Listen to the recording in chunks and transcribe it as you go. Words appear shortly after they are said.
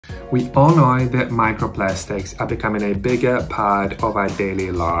We all know that microplastics are becoming a bigger part of our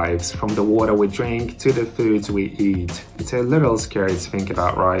daily lives, from the water we drink to the foods we eat. It's a little scary to think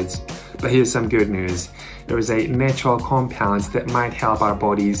about, right? But here's some good news. There is a natural compound that might help our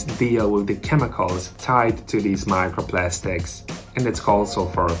bodies deal with the chemicals tied to these microplastics, and it's called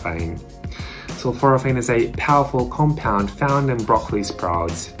sulforaphane. Sulforaphane is a powerful compound found in broccoli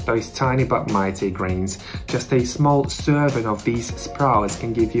sprouts, those tiny but mighty greens. Just a small serving of these sprouts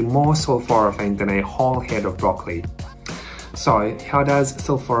can give you more sulforaphane than a whole head of broccoli. So, how does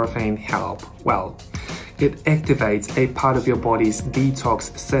sulforaphane help? Well, it activates a part of your body's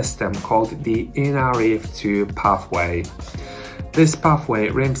detox system called the NRF2 pathway. This pathway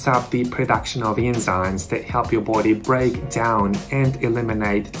ramps up the production of enzymes that help your body break down and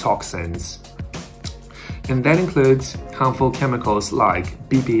eliminate toxins. And that includes harmful chemicals like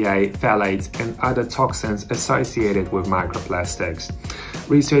BPA, phthalates, and other toxins associated with microplastics.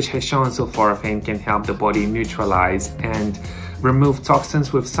 Research has shown sulforaphane can help the body neutralize and remove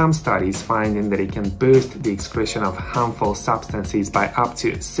toxins, with some studies finding that it can boost the excretion of harmful substances by up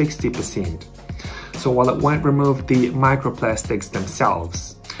to 60%. So while it won't remove the microplastics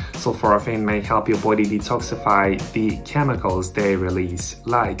themselves, sulforaphane may help your body detoxify the chemicals they release,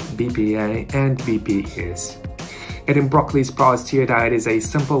 like BPA and BPS. Adding broccoli sprouts to your diet is a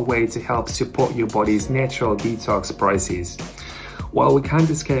simple way to help support your body's natural detox process. While we can't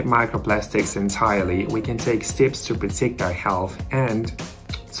escape microplastics entirely, we can take steps to protect our health, and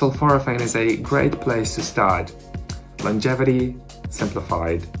sulforaphane is a great place to start. Longevity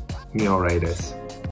Simplified. Neil Radis.